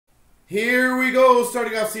Here we go.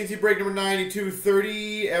 Starting off C&C break number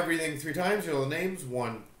 9230. Everything 3 times. Here are the names.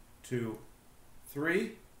 1, 2,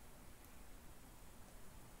 3.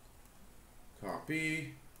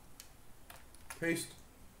 Copy. Paste.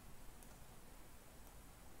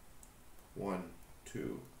 1,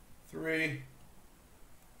 2, 3.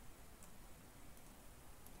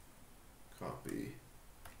 Copy.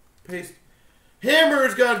 Paste.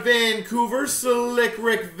 Hammer's got Vancouver. Slick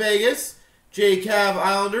Rick Vegas. J-Cav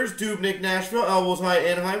Islanders. Dubnik Nashville. Elbows High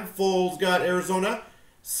Anaheim. Foles got Arizona.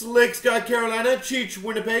 Slick's got Carolina. Cheech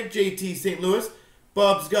Winnipeg. JT St. Louis.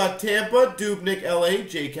 Bub's got Tampa. Dubnik LA.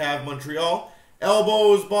 J-Cav Montreal.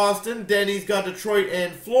 Elbows Boston. Denny's got Detroit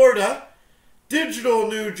and Florida. Digital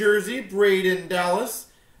New Jersey. Braden Dallas.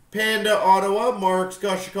 Panda Ottawa. Mark's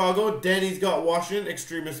got Chicago. Denny's got Washington.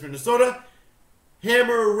 Extremist Minnesota.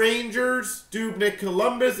 Hammer Rangers. Dubnik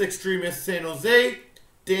Columbus. Extremist San Jose.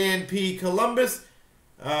 Dan P. Columbus.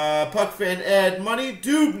 Puck Fan Ed Money.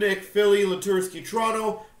 Dubnik Philly. Latursky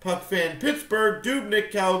Toronto. Puck Fan Pittsburgh.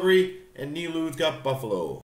 Dubnik Calgary. And Nilu's got Buffalo.